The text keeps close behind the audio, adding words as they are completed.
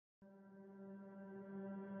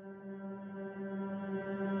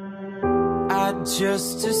I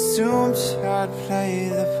just assumed I'd play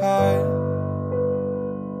the part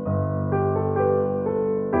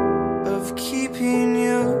of keeping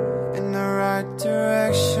you in the right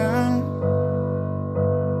direction.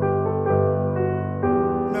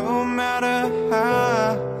 No matter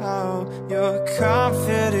how your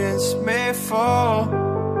confidence may fall,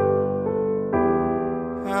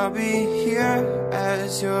 I'll be here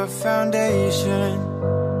as your foundation.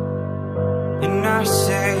 And I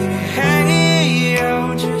say, hey,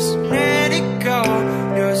 yo, just let it go.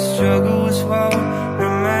 Your struggles won't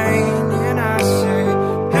remain. And I say,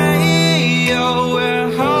 hey, yo,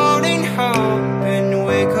 we're holding hope and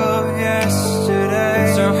wake up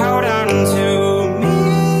yesterday. So hold on to me.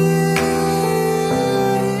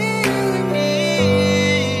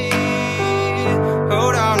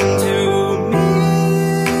 Hold on to me.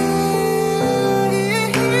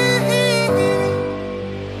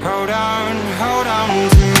 Hold on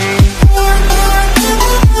to me.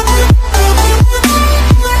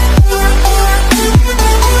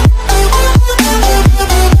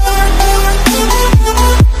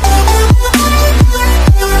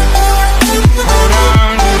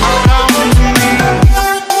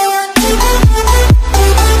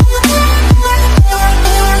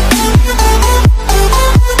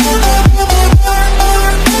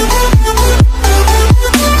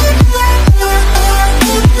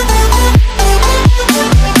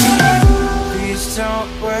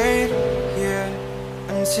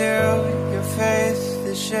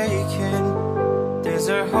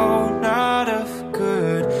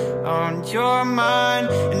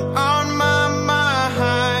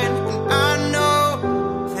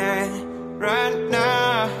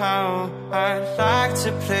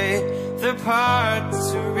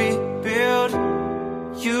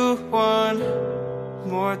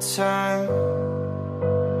 Time.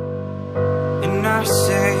 And I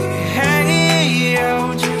say, hey,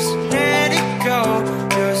 yo, just let it go.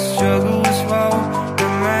 Your struggles won't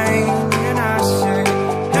remain. And I say,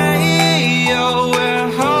 hey, yo, we're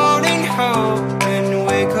holding hope and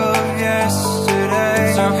wake up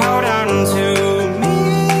yesterday. So hold on to me.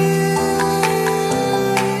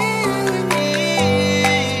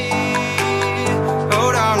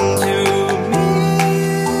 Hold on to me.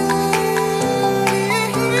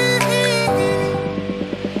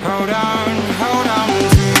 Hold on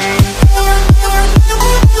to me.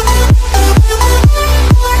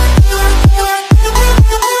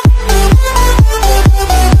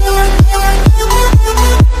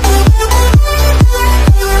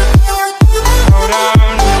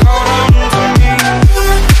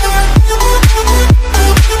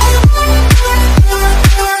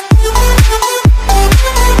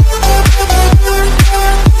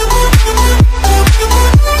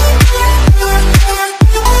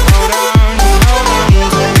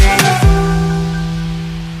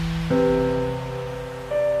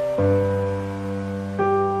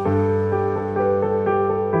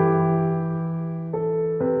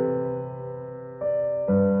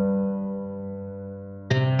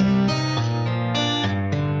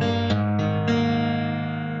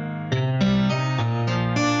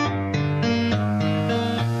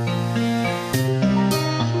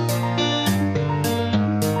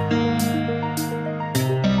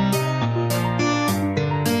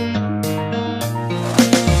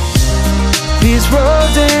 These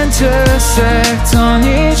roads intersect, on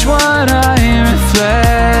each one I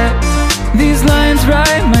reflect. These lines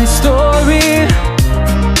write my story.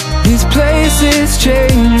 These places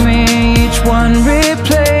change me, each one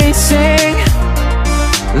replacing.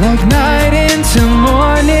 Like night into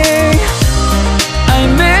morning, I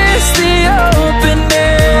miss the open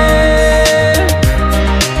air,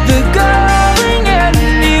 the going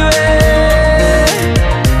anywhere,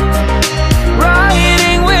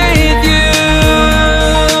 riding with you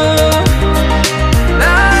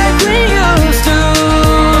like we used to.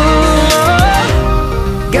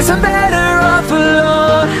 Guess I'm better off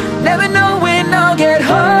alone, never know when I'll get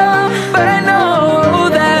home, but I know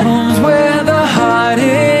that home's where the heart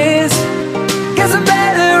is. Guess I'm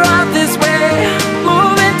better off this way,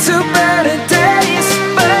 moving to better days,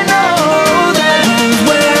 but I know that home's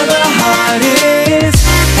where the heart is.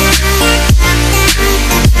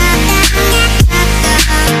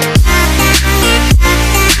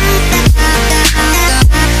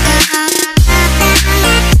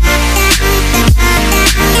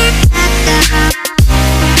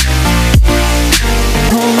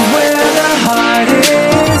 Home's where the heart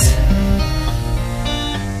is.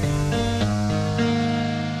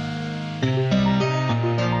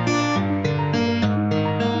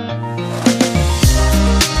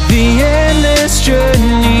 The endless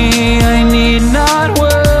journey